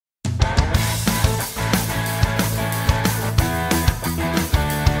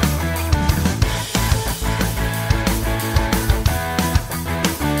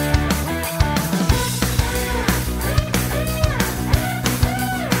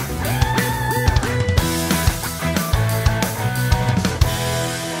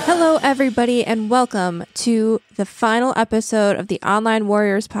Hello, everybody, and welcome to the final episode of the Online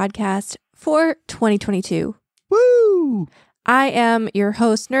Warriors podcast for 2022. Woo! I am your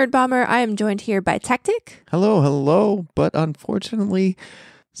host, Nerdbomber. I am joined here by Techtic. Hello. But unfortunately,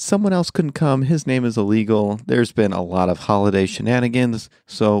 someone else couldn't come. His name is illegal. There's been a lot of holiday shenanigans,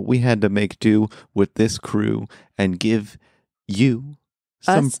 so we had to make do with this crew and give you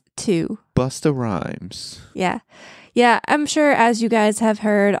some Us too. Busta Rhymes. Yeah, I'm sure as you guys have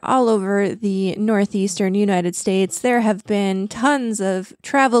heard all over the northeastern United States, there have been tons of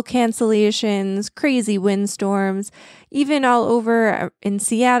travel cancellations, crazy windstorms, even all over in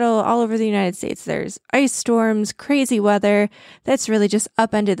Seattle, all over the United States. There's ice storms, crazy weather that's really just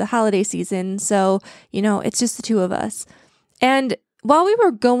upended the holiday season. So, it's just the two of us. And while we were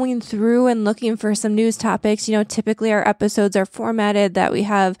going through and looking for some news topics, typically our episodes are formatted that we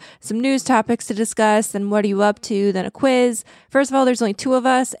have some news topics to discuss, then what are you up to, then a quiz. First of all, there's only two of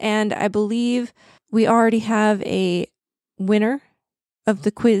us, and I believe we already have a winner of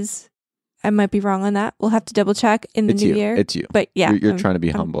the quiz. I might be wrong on that. We'll have to double check in the new year. It's you. But yeah. You're trying to be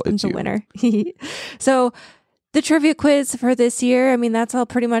humble. It's I'm you. the winner. So the trivia quiz for this year, that's all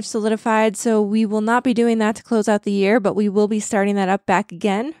pretty much solidified, so we will not be doing that to close out the year, but we will be starting that up back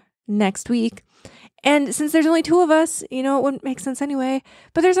again next week. And since there's only two of us, it wouldn't make sense anyway,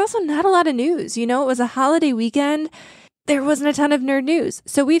 but there's also not a lot of news. It was a holiday weekend. There wasn't a ton of nerd news.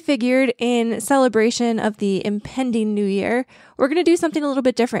 So we figured in celebration of the impending new year, we're going to do something a little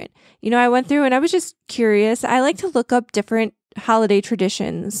bit different. I went through and I was just curious. I like to look up different holiday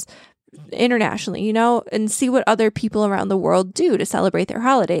traditions internationally, and see what other people around the world do to celebrate their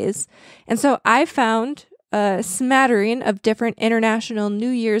holidays. And so I found a smattering of different international New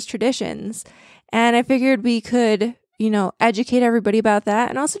Year's traditions. And I figured we could, educate everybody about that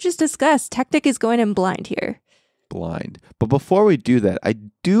and also just discuss. Techtic is going in blind here. Blind. But before we do that, I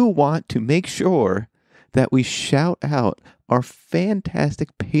do want to make sure that we shout out our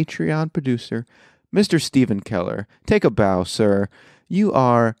fantastic Patreon producer, Mr. Stephen Keller. Take a bow, sir. You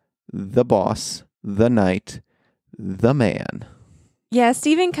are the boss, the knight, the man. Yeah,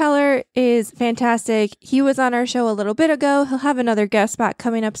 Stephen Keller is fantastic. He was on our show a little bit ago. He'll have another guest spot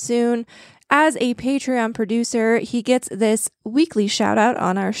coming up soon. As a Patreon producer, he gets this weekly shout out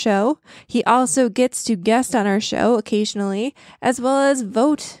on our show. He also gets to guest on our show occasionally, as well as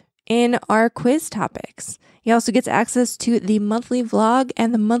vote in our quiz topics. He also gets access to the monthly vlog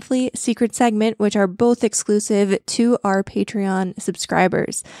and the monthly secret segment, which are both exclusive to our Patreon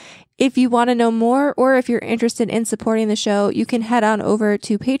subscribers. If you want to know more, or if you're interested in supporting the show, you can head on over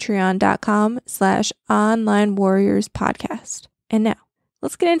to patreon.com/onlinewarriorspodcast. And now,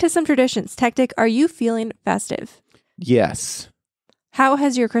 let's get into some traditions. Techtic, are you feeling festive? Yes. How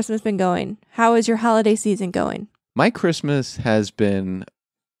has your Christmas been going? How is your holiday season going? My Christmas has been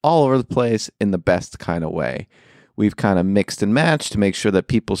all over the place in the best kind of way. We've kind of mixed and matched to make sure that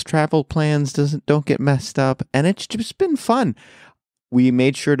people's travel plans don't get messed up, and it's just been fun. We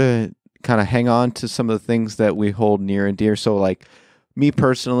made sure to kind of hang on to some of the things that we hold near and dear. So like me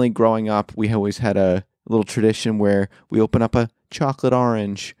personally, growing up, we always had a little tradition where we open up a chocolate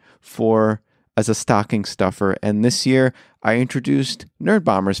orange as a stocking stuffer. And this year I introduced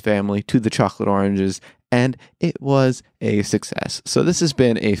Nerdbomber's family to the chocolate oranges, and it was a success. So this has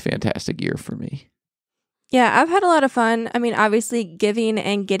been a fantastic year for me. Yeah, I've had a lot of fun. Obviously giving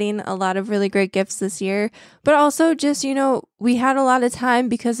and getting a lot of really great gifts this year, but also just, we had a lot of time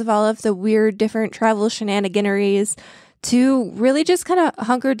because of all of the weird different travel shenaniganeries to really just kind of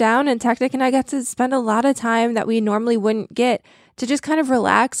hunker down, and Techtic and I got to spend a lot of time that we normally wouldn't get to just kind of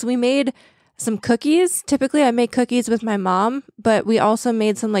relax. We made some cookies. Typically I make cookies with my mom, but we also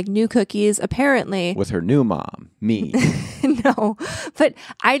made some new cookies apparently. With her new mom, me. No, but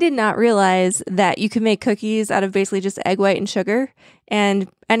I did not realize that you can make cookies out of basically just egg white and sugar. And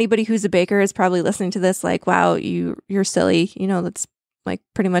anybody who's a baker is probably listening to this like, wow, you're silly. That's like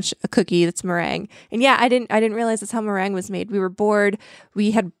pretty much a cookie that's meringue. And yeah, I didn't realize that's how meringue was made. We were bored. We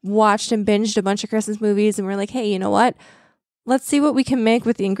had watched and binged a bunch of Christmas movies, and we're like, hey, you know what? Let's see what we can make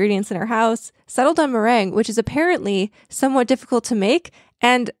with the ingredients in our house. Settled on meringue, which is apparently somewhat difficult to make.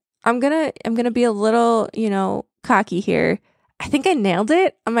 And I'm gonna be a little, cocky here. I think I nailed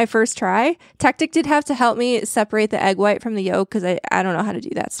it on my first try. Techtic did have to help me separate the egg white from the yolk because I don't know how to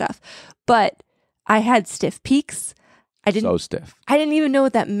do that stuff. But I had stiff peaks. So stiff. I didn't even know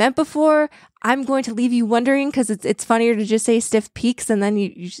what that meant before. I'm going to leave you wondering because it's funnier to just say stiff peaks, and then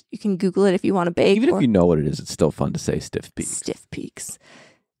you can Google it if you want to bake. Even if you know what it is, it's still fun to say stiff peaks. Stiff peaks.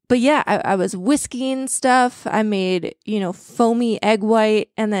 But yeah, I was whisking stuff. I made, foamy egg white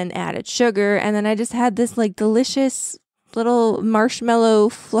and then added sugar. And then I just had this delicious little marshmallow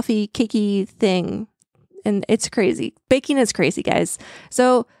fluffy cakey thing. And it's crazy. Baking is crazy, guys.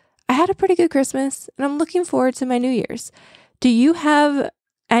 So I had a pretty good Christmas and I'm looking forward to my New Year's. Do you have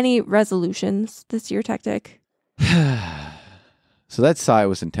any resolutions this year, Techtic? So that sigh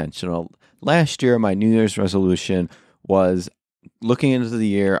was intentional. Last year, my New Year's resolution was looking into the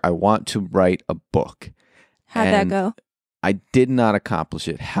year, I want to write a book. How'd that go? I did not accomplish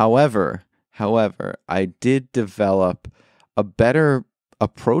it. However, I did develop a better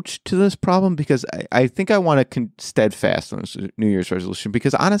approach to this problem because I think I want to steadfast on this New Year's resolution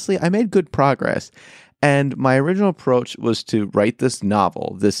because honestly, I made good progress. And my original approach was to write this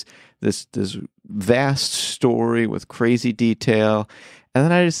novel, this vast story with crazy detail. And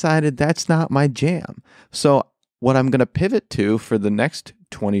then I decided that's not my jam. So what I'm going to pivot to for the next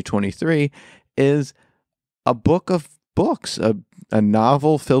 2023 is a book of books, a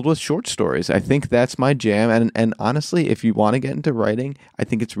novel filled with short stories. I think that's my jam. And honestly, if you want to get into writing, I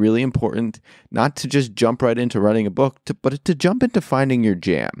think it's really important not to just jump right into writing a book, but to jump into finding your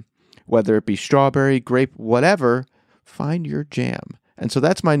jam. Whether it be strawberry, grape, whatever, find your jam. And so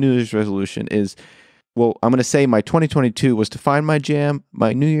that's my New Year's resolution is, well, I'm going to say my 2022 was to find my jam.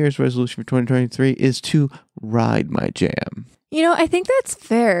 My New Year's resolution for 2023 is to ride my jam. You know, I think that's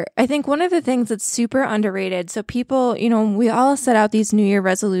fair. I think one of the things that's super underrated, so people, you know, we all set out these New Year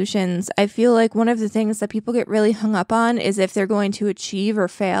resolutions. I feel like one of the things that people get really hung up on is if they're going to achieve or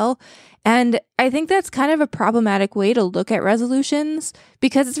fail. And I think that's kind of a problematic way to look at resolutions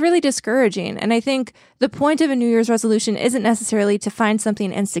because it's really discouraging. And I think the point of a New Year's resolution isn't necessarily to find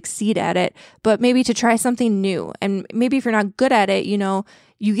something and succeed at it, but maybe to try something new. And maybe if you're not good at it, you know,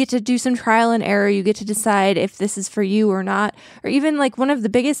 you get to do some trial and error. You get to decide if this is for you or not. Or even like one of the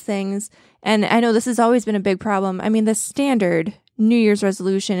biggest things, and I know this has always been a big problem. I mean, the standard New Year's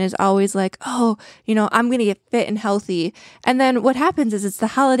resolution is always like, oh, you know, I'm going to get fit and healthy. And then what happens is it's the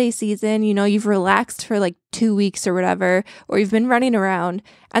holiday season, you know, you've relaxed for like 2 weeks or whatever, or you've been running around.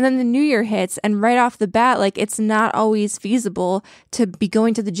 And then the new year hits and right off the bat, like it's not always feasible to be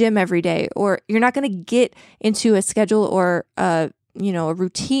going to the gym every day, or you're not going to get into a schedule or a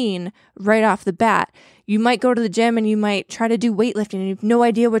routine right off the bat. You might go to the gym and you might try to do weightlifting and you have no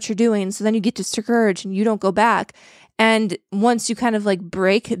idea what you're doing. So then you get discouraged and you don't go back. And once you kind of like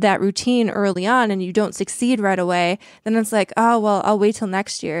break that routine early on and you don't succeed right away, then it's like, oh, well, I'll wait till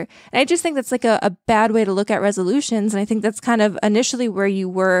next year. And I just think that's like a bad way to look at resolutions. And I think that's kind of initially where you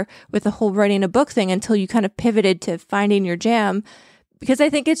were with the whole writing a book thing until you kind of pivoted to finding your jam. Because I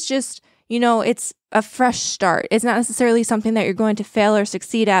think it's just, you know, it's a fresh start. It's not necessarily something that you're going to fail or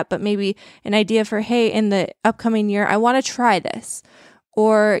succeed at, but maybe an idea for, hey, in the upcoming year, I want to try this.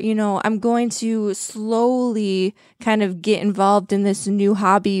 Or, you know, I'm going to slowly kind of get involved in this new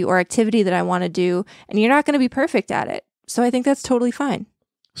hobby or activity that I want to do. And you're not going to be perfect at it. So I think that's totally fine.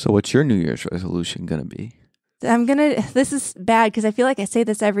 So what's your New Year's resolution going to be? This is bad because I feel like I say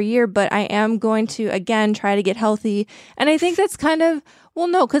this every year, but I am going to, again, try to get healthy. And I think that's kind of, well,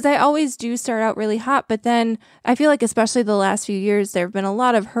 no, because I always do start out really hot. But then I feel like especially the last few years, there have been a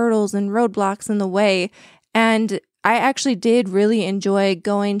lot of hurdles and roadblocks in the way. And I actually did really enjoy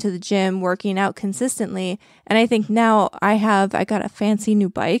going to the gym, working out consistently. And I think now I got a fancy new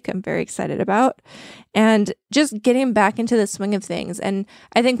bike I'm very excited about and just getting back into the swing of things. And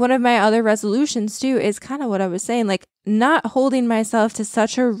I think one of my other resolutions too is kind of what I was saying, like not holding myself to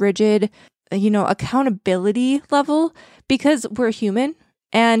such a rigid, accountability level because we're human.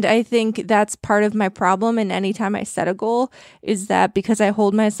 And I think that's part of my problem. And anytime I set a goal is that because I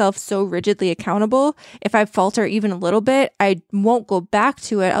hold myself so rigidly accountable, if I falter even a little bit, I won't go back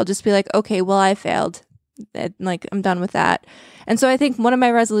to it. I'll just be like, okay, well, I failed. Like, I'm done with that. And so I think one of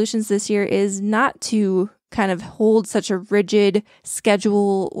my resolutions this year is not to kind of hold such a rigid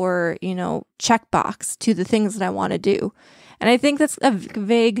schedule or, checkbox to the things that I want to do. And I think that's a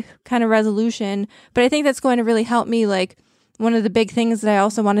vague kind of resolution, but I think that's going to really help me. Like, one of the big things that I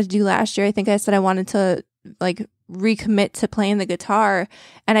also wanted to do last year, I think I said I wanted to like recommit to playing the guitar.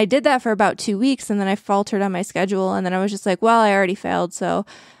 And I did that for about 2 weeks and then I faltered on my schedule. And then I was just like, well, I already failed. So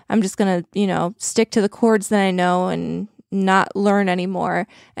I'm just going to, stick to the chords that I know and not learn anymore.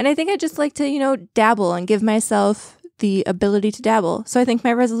 And I think I just like to, dabble and give myself the ability to dabble. So I think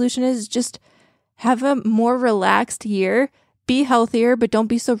my resolution is just have a more relaxed year. Be healthier, but don't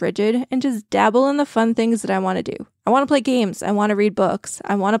be so rigid and just dabble in the fun things that I want to do. I want to play games. I want to read books.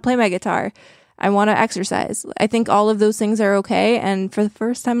 I want to play my guitar. I want to exercise. I think all of those things are okay. And for the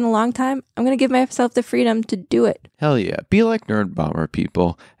first time in a long time, I'm going to give myself the freedom to do it. Hell yeah. Be like Nerdbomber,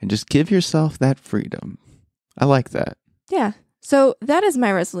 people, and just give yourself that freedom. I like that. Yeah. So that is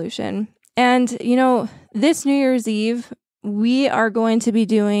my resolution. And, this New Year's Eve, we are going to be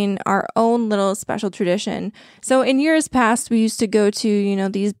doing our own little special tradition. So in years past, we used to go to,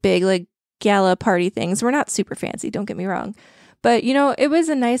 these big like gala party things. We're not super fancy, don't get me wrong. But, it was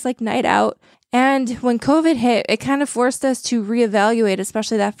a nice like night out. And when COVID hit, it kind of forced us to reevaluate,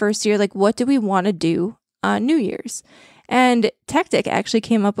 especially that first year, like what do we want to do on New Year's? And Techtic actually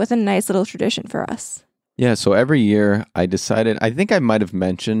came up with a nice little tradition for us. Yeah, so every year I decided, I think I might have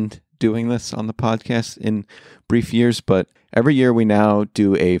mentioned doing this on the podcast in brief years, but every year we now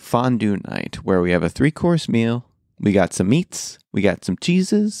do a fondue night where we have a 3-course meal. We got some meats, we got some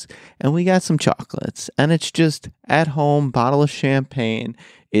cheeses, and we got some chocolates. And it's just at home, bottle of champagne.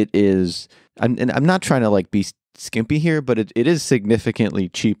 It is, and I'm not trying to like be skimpy here, but it is significantly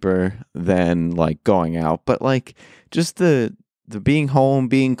cheaper than like going out. But like just the being home,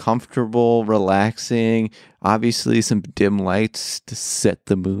 being comfortable, relaxing, obviously some dim lights to set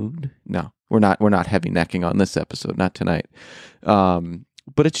the mood. No, we're not heavy necking on this episode, not tonight.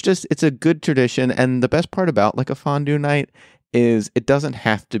 But it's a good tradition. And the best part about like a fondue night is it doesn't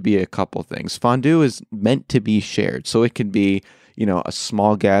have to be a couple things. Fondue is meant to be shared. So it could be, a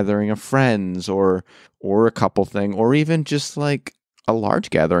small gathering of friends or a couple thing, or even just like a large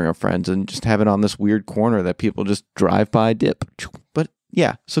gathering of friends and just have it on this weird corner that people just drive by, dip. But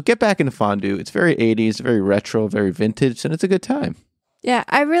yeah, so get back into fondue. It's very 80s, very retro, very vintage, and it's a good time. Yeah,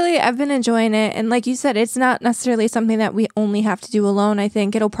 I've been enjoying it. And like you said, it's not necessarily something that we only have to do alone. I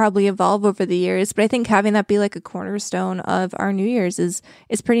think it'll probably evolve over the years, but I think having that be like a cornerstone of our New Year's is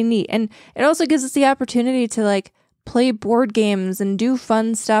pretty neat. And it also gives us the opportunity to like play board games and do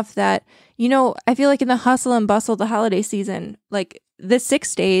fun stuff that, I feel like in the hustle and bustle of the holiday season, like the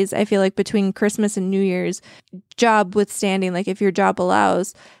 6 days, I feel like between Christmas and New Year's, job withstanding, like if your job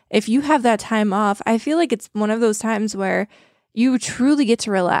allows, if you have that time off, I feel like it's one of those times where you truly get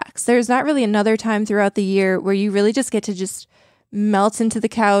to relax. There's not really another time throughout the year where you really just get to just melt into the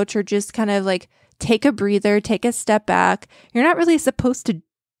couch or just kind of like take a breather, take a step back. You're not really supposed to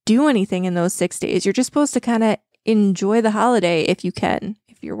do anything in those 6 days. You're just supposed to kind of enjoy the holiday if you can,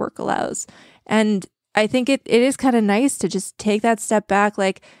 if your work allows. And I think it is kind of nice to just take that step back.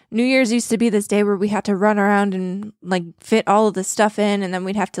 Like New Year's used to be this day where we had to run around and like fit all of this stuff in, and then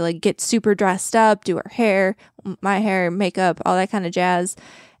we'd have to like get super dressed up, do our hair, my hair, makeup, all that kind of jazz.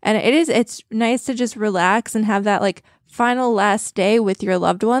 And it's nice to just relax and have that like final last day with your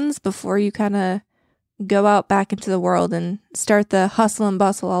loved ones before you kind of go out back into the world and start the hustle and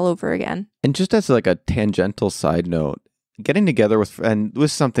bustle all over again. And just as like a tangential side note, getting together with, and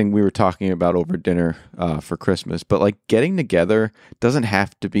this is something we were talking about over dinner for Christmas, but like getting together doesn't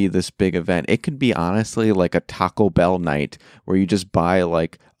have to be this big event. It could be honestly like a Taco Bell night where you just buy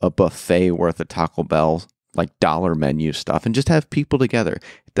like a buffet worth of Taco Bell, like dollar menu stuff, and just have people together.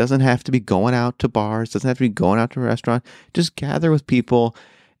 It doesn't have to be going out to bars, doesn't have to be going out to a restaurant. Just gather with people.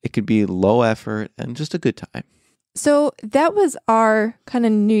 It could be low effort and just a good time. So that was our kind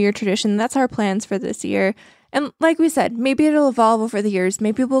of New Year tradition. That's our plans for this year. And like we said, maybe it'll evolve over the years.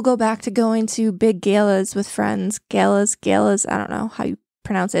 Maybe we'll go back to going to big galas with friends. Galas. I don't know how you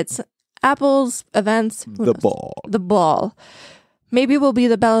pronounce it. It's Apple's events. The ball. Maybe we'll be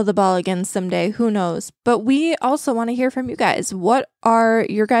the belle of the ball again someday. Who knows? But we also want to hear from you guys. What are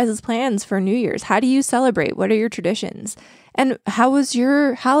your guys' plans for New Year's? How do you celebrate? What are your traditions? And how was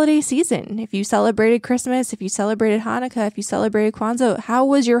your holiday season? If you celebrated Christmas, if you celebrated Hanukkah, if you celebrated Kwanzaa, how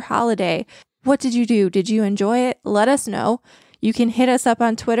was your holiday? What did you do? Did you enjoy it? Let us know. You can hit us up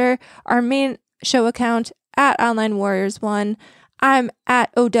on Twitter, our main show account at Online Warriors 1. I'm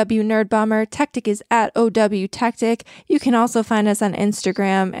at OW Nerdbomber. Techtic is at OW Techtic. You can also find us on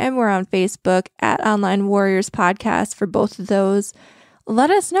Instagram, and we're on Facebook at Online Warriors Podcast for both of those.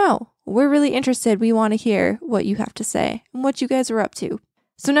 Let us know. We're really interested. We want to hear what you have to say and what you guys are up to.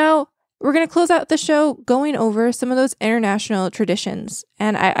 So now we're going to close out the show going over some of those international traditions.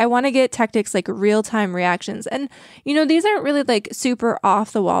 And I want to get Techtic's like real-time reactions. And, these aren't really like super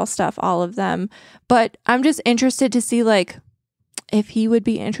off-the-wall stuff, all of them. But I'm just interested to see like if he would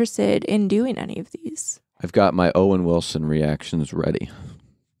be interested in doing any of these. I've got my Owen Wilson reactions ready.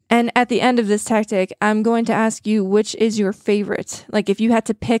 And at the end of this Techtic, I'm going to ask you which is your favorite. Like if you had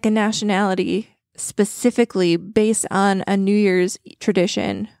to pick a nationality specifically based on a New Year's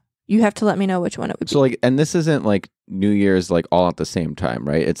tradition, you have to let me know which one it would be. So like, and this isn't like New Year's like all at the same time,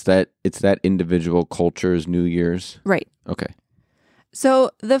 right? It's that individual culture's New Year's. Right. Okay.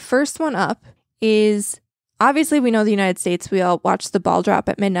 So the first one up is, obviously we know the United States, we all watch the ball drop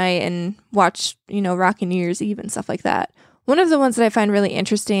at midnight and watch, Rocky New Year's Eve and stuff like that. One of the ones that I find really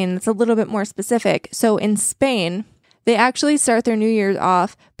interesting, it's a little bit more specific. So in Spain, they actually start their New Year's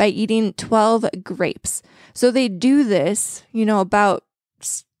off by eating 12 grapes. So they do this, about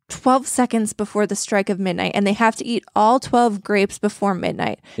 12 seconds before the strike of midnight, and they have to eat all 12 grapes before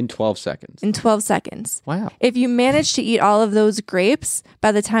midnight. In 12 seconds. In 12 seconds. Wow. If you manage to eat all of those grapes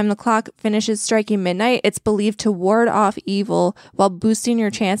by the time the clock finishes striking midnight, it's believed to ward off evil while boosting your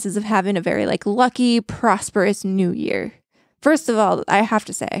chances of having a very lucky, prosperous new year. First of all, I have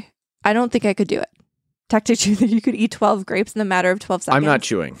to say, I don't think I could do it. Techtic, do you think you could eat 12 grapes in the matter of 12 seconds? I'm not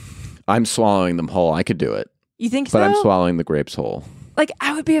chewing. I'm swallowing them whole. I could do it. You think so? But I'm swallowing the grapes whole.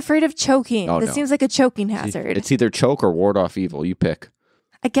 I would be afraid of choking. Oh, this no. seems like a choking hazard. It's either choke or ward off evil. You pick.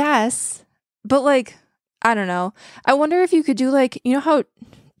 I guess. But I don't know. I wonder if you could do how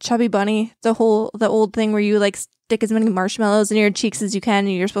Chubby Bunny, the old thing where you stick as many marshmallows in your cheeks as you can,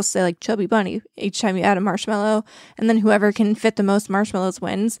 and you're supposed to say Chubby Bunny each time you add a marshmallow, and then whoever can fit the most marshmallows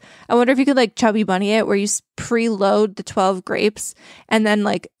wins. I wonder if you could Chubby Bunny it, where you preload the 12 grapes and then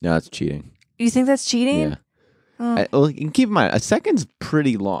No, that's cheating. You think that's cheating? Yeah. Oh. And keep in mind, a second's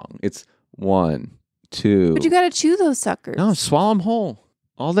pretty long. It's 1, 2. But you gotta chew those suckers. No, swallow them whole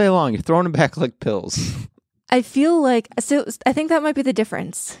all day long. You're throwing them back like pills. I feel I think that might be the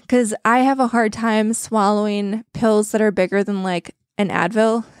difference, because I have a hard time swallowing pills that are bigger than an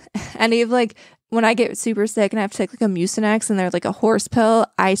Advil. And when I get super sick and I have to take a Mucinex and they're a horse pill,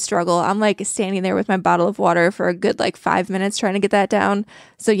 I struggle. I'm standing there with my bottle of water for a good 5 minutes trying to get that down.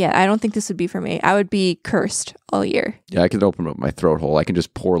 So yeah, I don't think this would be for me. I would be cursed all year. Yeah, I could open up my throat hole. I can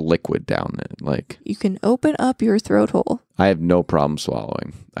just pour liquid down it. You can open up your throat hole. I have no problem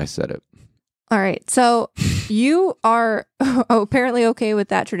swallowing. I said it. All right. So you are apparently okay with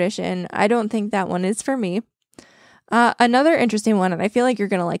that tradition. I don't think that one is for me. Another interesting one, and I feel like you're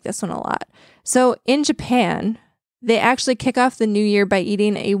going to like this one a lot. So in Japan, they actually kick off the new year by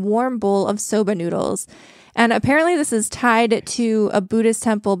eating a warm bowl of soba noodles. And apparently this is tied to a Buddhist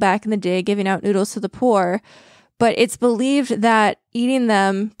temple back in the day, giving out noodles to the poor. But it's believed that eating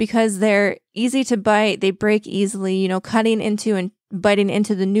them, because they're easy to bite, they break easily, cutting into and biting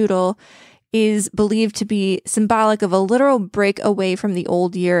into the noodle is believed to be symbolic of a literal break away from the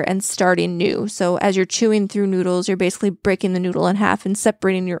old year and starting new. So as you're chewing through noodles, you're basically breaking the noodle in half and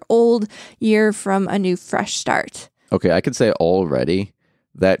separating your old year from a new fresh start. Okay, I could say already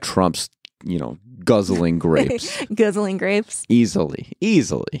that trumps, guzzling grapes. Guzzling grapes. Easily.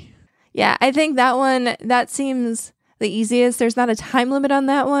 Yeah, I think that one, that seems the easiest. There's not a time limit on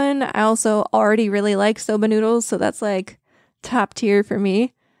that one. I also already really like soba noodles, so that's top tier for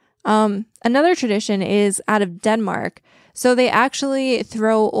me. Another tradition is out of Denmark. So they actually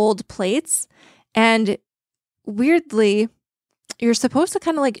throw old plates, and weirdly, you're supposed to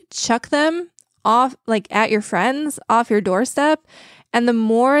kind of chuck them off, at your friends off your doorstep. And the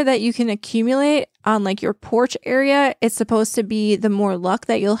more that you can accumulate on your porch area, it's supposed to be the more luck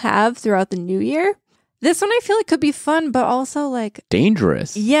that you'll have throughout the new year. This one I feel could be fun, but also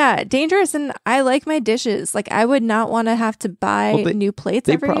dangerous. Yeah, dangerous. And I like my dishes. I would not want to have to buy new plates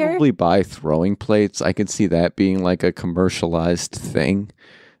every year. They probably buy throwing plates. I could see that being a commercialized thing.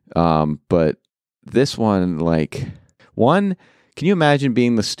 But this one, can you imagine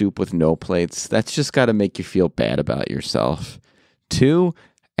being the stoop with no plates? That's just got to make you feel bad about yourself. 2,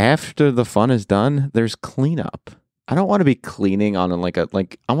 after the fun is done, there's cleanup. I don't want to be cleaning on I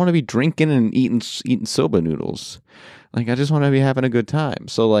want to be drinking and eating soba noodles. I just want to be having a good time.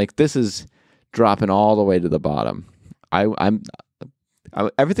 So this is dropping all the way to the bottom.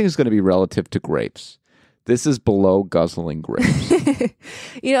 Everything is going to be relative to grapes. This is below guzzling grapes.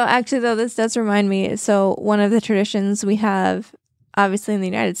 Actually though, this does remind me. So one of the traditions we have, obviously in the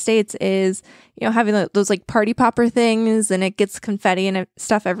United States, is having those party popper things, and it gets confetti and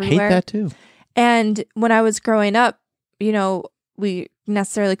stuff everywhere. I hate that too. And when I was growing up, we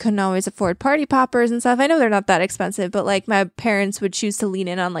necessarily couldn't always afford party poppers and stuff. I know they're not that expensive, but my parents would choose to lean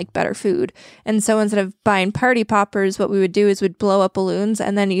in on better food. And so instead of buying party poppers, what we would do is we'd blow up balloons,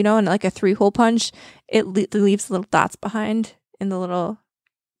 and then, in a 3-hole punch, it leaves little dots behind in the little,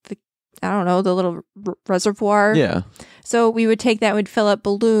 the little reservoir. Yeah. So we would take that, we'd fill up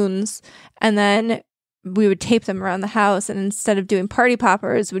balloons, and then we would tape them around the house, and instead of doing party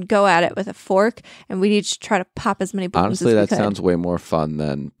poppers, we'd go at it with a fork, and we'd each try to pop as many balloons Honestly, as we could. that sounds way more fun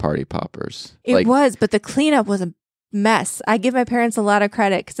than party poppers. It was, but the cleanup was a mess. I give my parents a lot of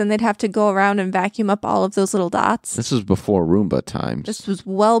credit, because then they'd have to go around and vacuum up all of those little dots. This was before Roomba times. This was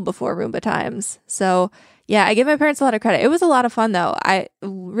well before Roomba times. So yeah, I give my parents a lot of credit. It was a lot of fun though. I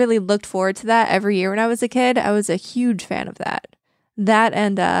really looked forward to that every year when I was a kid. I was a huge fan of that. That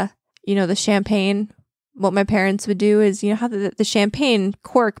and the champagne. What my parents would do is, how the champagne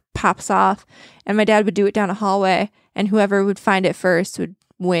cork pops off, and my dad would do it down a hallway, and whoever would find it first would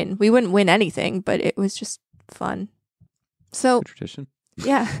win. We wouldn't win anything, but it was just fun. So Tradition.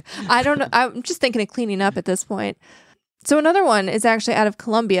 yeah, I don't know. I'm just thinking of cleaning up at this point. So another one is actually out of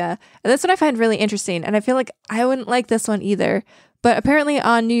Colombia. And this one I find really interesting. And I feel like I wouldn't like this one either. But apparently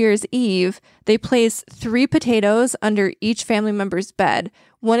on New Year's Eve, they place 3 potatoes under each family member's bed.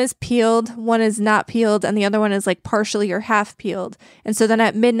 One is peeled, one is not peeled, and the other one is like partially or half peeled. And so then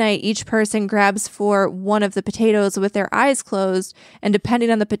at midnight, each person grabs for one of the potatoes with their eyes closed. And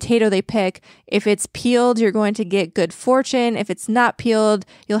depending on the potato they pick, if it's peeled, you're going to get good fortune. If it's not peeled,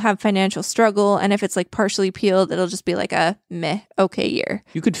 you'll have financial struggle. And if it's like partially peeled, it'll just be like a meh, okay year.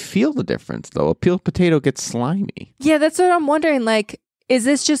 You could feel the difference, though. A peeled potato gets slimy. Yeah, that's what I'm wondering. Like, is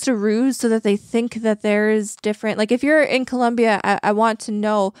this just a ruse so that they think that there's different? Like, if you're in Colombia, I want to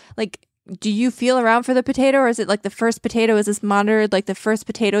know, like, do you feel around for the potato, or is it like the first potato, is this monitored, like the first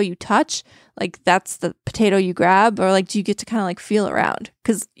potato you touch, like that's the potato you grab, or like do you get to kind of like feel around?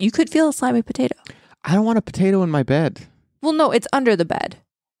 Because you could feel a slimy potato. I don't want a potato in my bed. Well, no, it's under the bed.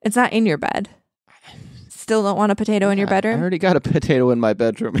 It's not in your bed. Still don't want a potato in your bedroom? I already got a potato in my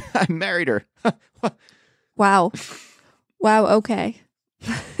bedroom. I married her. Wow. Wow, okay.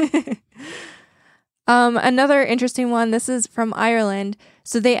 Another interesting one, this is from Ireland.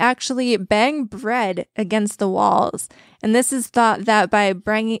 So they actually bang bread against the walls. And this is thought that by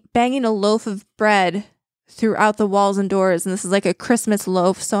banging a loaf of bread throughout the walls and doors, and this is like a Christmas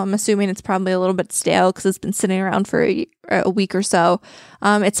loaf, so I'm assuming it's probably a little bit stale because it's been sitting around for a week or so.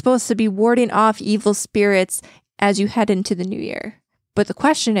 It's supposed to be warding off evil spirits as you head into the new year. But the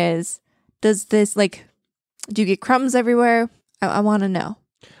question is, does this, like, do you get crumbs everywhere? I want to know.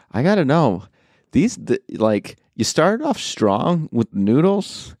 I gotta know. Like, you started off strong with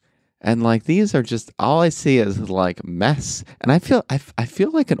noodles, and like these are just, all I see is like mess. And I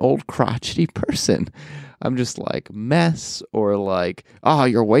feel like an old crotchety person. I'm just like mess, or like, oh,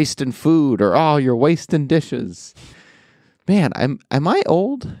 you're wasting food, or oh, you're wasting dishes. Man, am I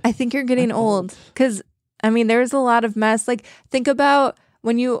old? I think you're getting old because, I mean, there's a lot of mess. Like, think about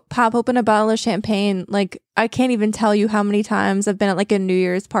when you pop open a bottle of champagne. Like, I can't even tell you how many times I've been at like a New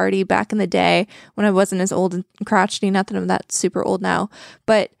Year's party back in the day when I wasn't as old and crotchety. Not that I'm that super old now,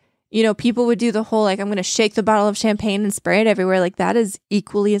 but you know, people would do the whole, like, I'm going to shake the bottle of champagne and spray it everywhere. Like, that is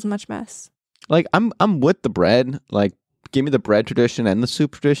equally as much mess. Like, I'm with the bread. Like, give me the bread tradition and the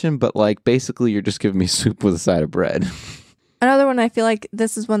soup tradition, but like, basically you're just giving me soup with a side of bread. Another one, I feel like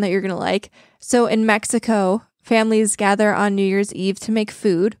this is one that you're going to like. So in Mexico, families gather on New Year's Eve to make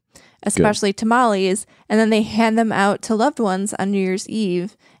food, especially tamales, and then they hand them out to loved ones on New Year's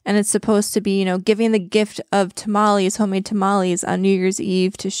Eve. And it's supposed to be, you know, giving the gift of tamales, homemade tamales on New Year's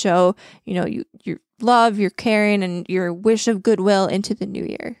Eve to show, you know, your love, your caring, and your wish of goodwill into the new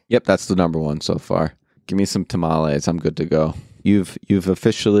year. Yep, that's the number one so far. Give me some tamales. I'm good to go. You've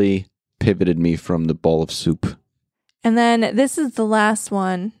officially pivoted me from the bowl of soup. And then this is the last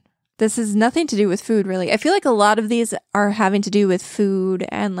one. This has nothing to do with food, really. I feel like a lot of these are having to do with food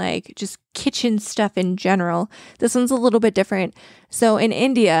and like just kitchen stuff in general. This one's a little bit different. So in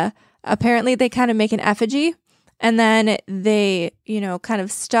India, apparently they kind of make an effigy, and then they, you know, kind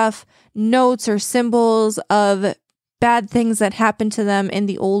of stuff notes or symbols of bad things that happened to them in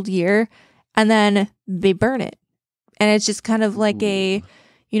the old year, and then they burn it. And it's just kind of like a,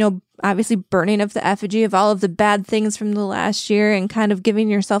 you know, obviously burning of the effigy of all of the bad things from the last year and kind of giving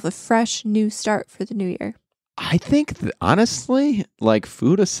yourself a fresh new start for the new year. I think, honestly, like,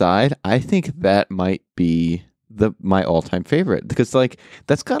 food aside, I think that might be my all-time favorite, because like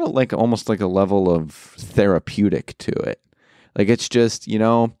that's got like almost like a level of therapeutic to it. Like, it's just, you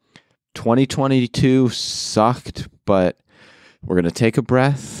know, 2022 sucked, but we're going to take a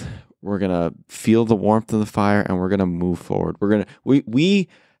breath. We're going to feel the warmth of the fire, and we're going to move forward. We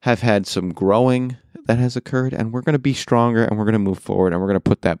have had some growing that has occurred, and we're going to be stronger, and we're going to move forward, and we're going to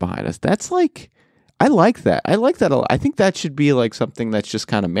put that behind us. That's like, I like that. I like that a lot. I think that should be like something that's just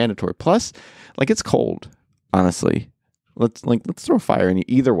kind of mandatory. Plus, like, it's cold, honestly. Let's throw fire in you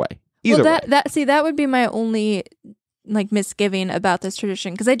either way. Either way. That would be my only like misgiving about this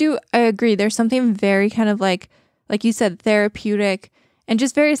tradition, because I agree. There's something very kind of like you said, therapeutic and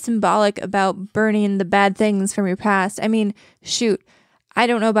just very symbolic about burning the bad things from your past. I mean, shoot. I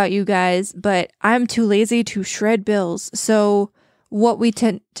don't know about you guys, but I'm too lazy to shred bills. So what we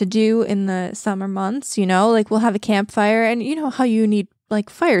tend to do in the summer months, you know, like we'll have a campfire, and you know how you need like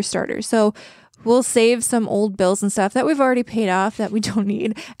fire starters. So we'll save some old bills and stuff that we've already paid off that we don't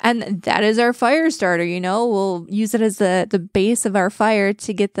need. And that is our fire starter, you know, we'll use it as the base of our fire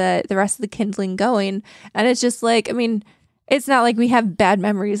to get the rest of the kindling going. And it's just like, I mean, it's not like we have bad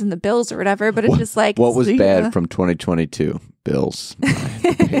memories in the bills or whatever, but it's just like, what was bad from 2022? bills. I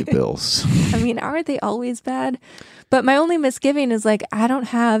have to pay bills. I mean, aren't they always bad? But my only misgiving is like, I don't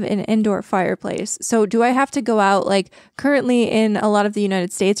have an indoor fireplace. So do I have to go out? Like currently in a lot of the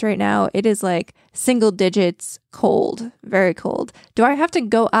United States right now, it is like single digits cold, very cold. Do I have to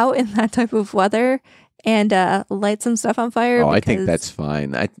go out in that type of weather and light some stuff on fire? Oh, I think that's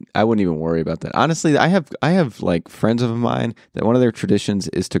fine. I wouldn't even worry about that. Honestly, I have like friends of mine that one of their traditions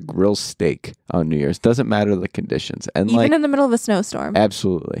is to grill steak on New Year's. Doesn't matter the conditions. And even like in the middle of a snowstorm.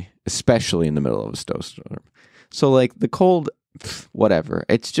 Absolutely. Especially in the middle of a snowstorm. So like the cold, whatever.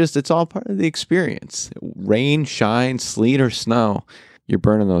 It's all part of the experience. Rain, shine, sleet, or snow. You're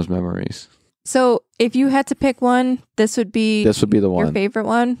burning those memories. So if you had to pick one, this would be the one. Your favorite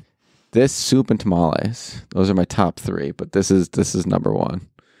one? This, soup, and tamales. Those are my top 3, but this is number 1.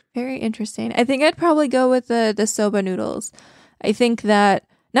 Very interesting. I think I'd probably go with the soba noodles. I think that,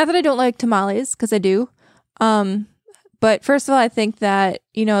 not that I don't like tamales, because I do. But first of all, I think that,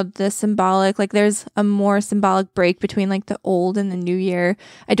 the symbolic, like there's a more symbolic break between like the old and the new year.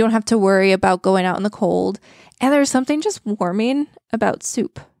 I don't have to worry about going out in the cold. And there's something just warming about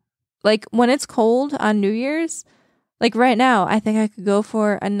soup. Like when it's cold on New Year's, like right now, I think I could go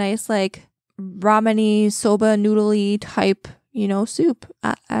for a nice like ramen-y, soba noodle-y type, soup.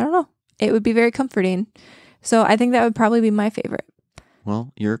 I don't know. It would be very comforting. So I think that would probably be my favorite.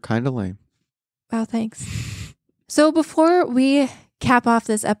 Well, you're kind of lame. Wow, thanks. So before we cap off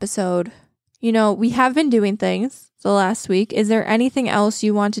this episode, we have been doing things the last week. Is there anything else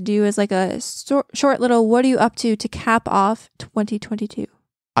you want to do as like a short little what are you up to cap off 2022?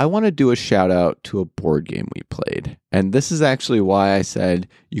 I want to do a shout out to a board game we played. And this is actually why I said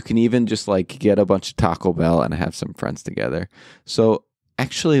you can even just like get a bunch of Taco Bell and have some friends together. So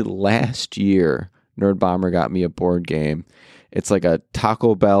actually last year, Nerdbomber got me a board game. It's like a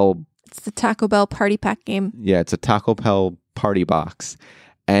Taco Bell. It's the Taco Bell party pack game. Yeah, it's a Taco Bell party box.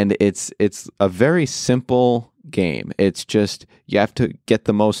 And it's a very simple game. It's just you have to get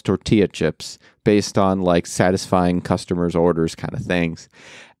the most tortilla chips based on like satisfying customers' orders kind of things.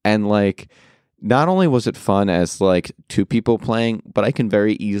 And like not only was it fun as like 2 people playing, but I can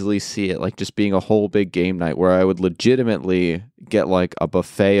very easily see it like just being a whole big game night where I would legitimately get like a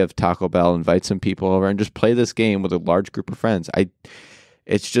buffet of Taco Bell, invite some people over and just play this game with a large group of friends.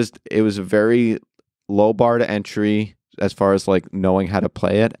 It was a very low bar to entry as far as like knowing how to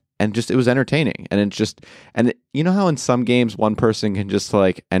play it. And just, it was entertaining. And you know how in some games, one person can just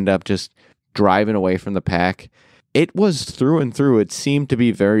like end up just driving away from the pack? It was through and through. It seemed to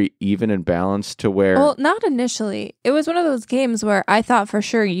be very even and balanced to where... Well, not initially. It was one of those games where I thought for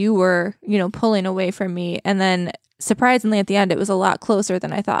sure you were, pulling away from me. And then surprisingly at the end, it was a lot closer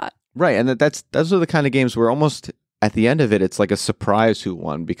than I thought. Right. And those are the kind of games where almost at the end of it, it's like a surprise who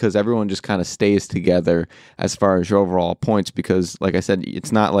won because everyone just kind of stays together as far as your overall points because, like I said,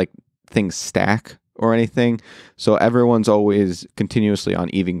 it's not like things stack or anything. So everyone's always continuously on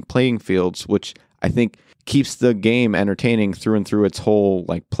even playing fields, which I think keeps the game entertaining through and through its whole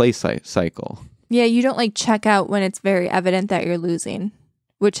like play cycle. Yeah, you don't like check out when it's very evident that you're losing,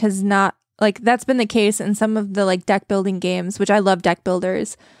 which has not like that's been the case in some of the like deck building games, which I love deck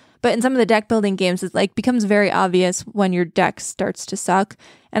builders. But in some of the deck building games, it like becomes very obvious when your deck starts to suck.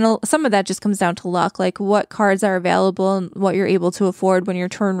 And some of that just comes down to luck, like what cards are available and what you're able to afford when your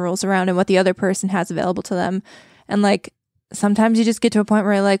turn rolls around and what the other person has available to them. And like sometimes you just get to a point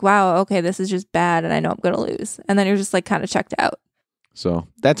where you're like, wow, okay, this is just bad and I know I'm going to lose. And then you're just like kind of checked out. So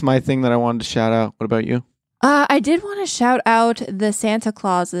that's my thing that I wanted to shout out. What about you? I did want to shout out the Santa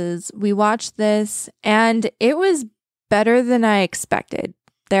Clauses. We watched this and it was better than I expected.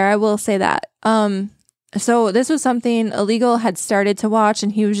 There, I will say that. So this was something Illegal had started to watch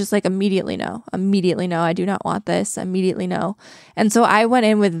and he was just like, immediately no, I do not want this, immediately no. And so I went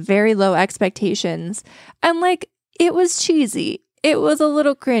in with very low expectations and like, it was cheesy. It was a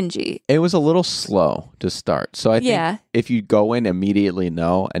little cringy. It was a little slow to start. So I think if you go in immediately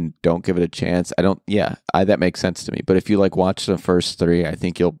no and don't give it a chance, that makes sense to me. But if you like watch the first 3, I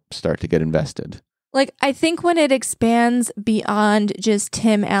think you'll start to get invested. Like, I think when it expands beyond just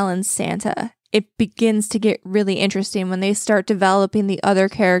Tim Allen's Santa, it begins to get really interesting when they start developing the other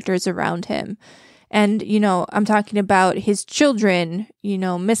characters around him. And, I'm talking about his children,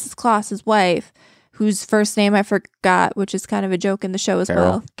 Mrs. Claus's wife, whose first name I forgot, which is kind of a joke in the show as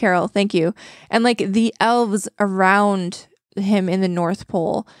well. Carol, thank you. And like the elves around him in the North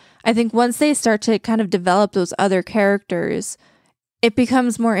Pole. I think once they start to kind of develop those other characters, it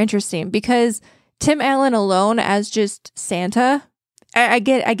becomes more interesting because Tim Allen alone as just Santa, I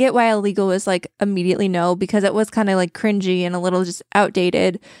get why Illegal was like immediately no, because it was kind of like cringy and a little just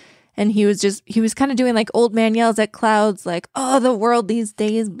outdated. And he was kind of doing like old man yells at clouds, like, oh, the world these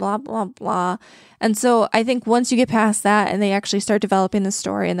days, blah, blah, blah. And so I think once you get past that and they actually start developing the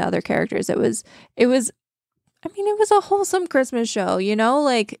story and the other characters, it was a wholesome Christmas show,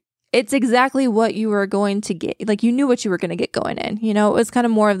 like it's exactly what you were going to get. Like you knew what you were going to get going in, it was kind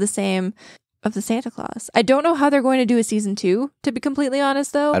of more of the same of the Santa Claus. I don't know how they're going to do a season 2, to be completely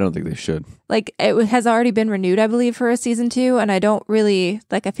honest, though. I don't think they should. Like it has already been renewed, I believe, for a season 2. And I don't really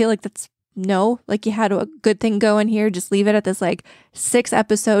I feel like that's no, like you had a good thing going here. Just leave it at this like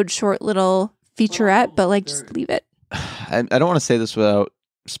 6-episode short little featurette, but like just leave it. I don't want to say this without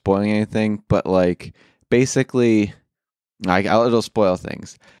spoiling anything, but like basically, it'll spoil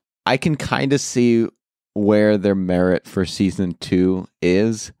things. I can kind of see where their merit for season 2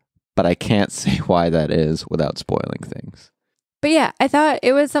 is, but I can't say why that is without spoiling things. But yeah, I thought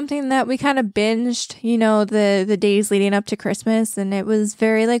it was something that we kind of binged, the days leading up to Christmas, and it was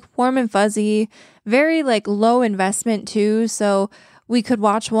very like warm and fuzzy, very like low investment too. So we could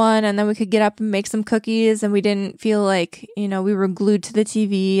watch one and then we could get up and make some cookies, and we didn't feel like, we were glued to the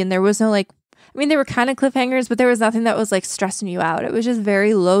TV, and there was no like, there were kind of cliffhangers, but there was nothing that was like stressing you out. It was just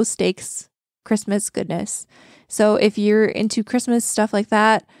very low stakes Christmas goodness. So if you're into Christmas stuff like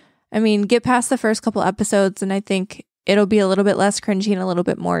that, get past the first couple episodes and I think it'll be a little bit less cringy and a little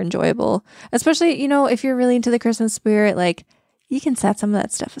bit more enjoyable. Especially, if you're really into the Christmas spirit, like you can set some of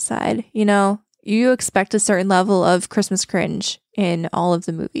that stuff aside. You expect a certain level of Christmas cringe in all of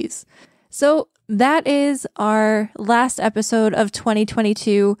the movies. So that is our last episode of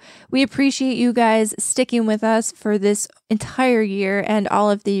 2022. We appreciate you guys sticking with us for this entire year and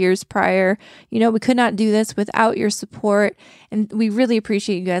all of the years prior. We could not do this without your support, and we really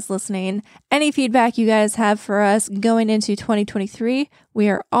appreciate you guys listening. Any feedback you guys have for us going into 2023, we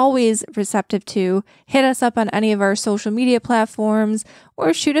are always receptive to. Hit us up on any of our social media platforms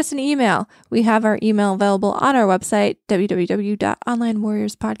or shoot us an email. We have our email available on our website,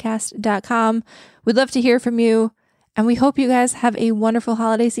 www.onlinewarriorspodcast.com. We'd love to hear from you, and we hope you guys have a wonderful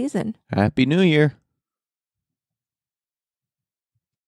holiday season. Happy New Year.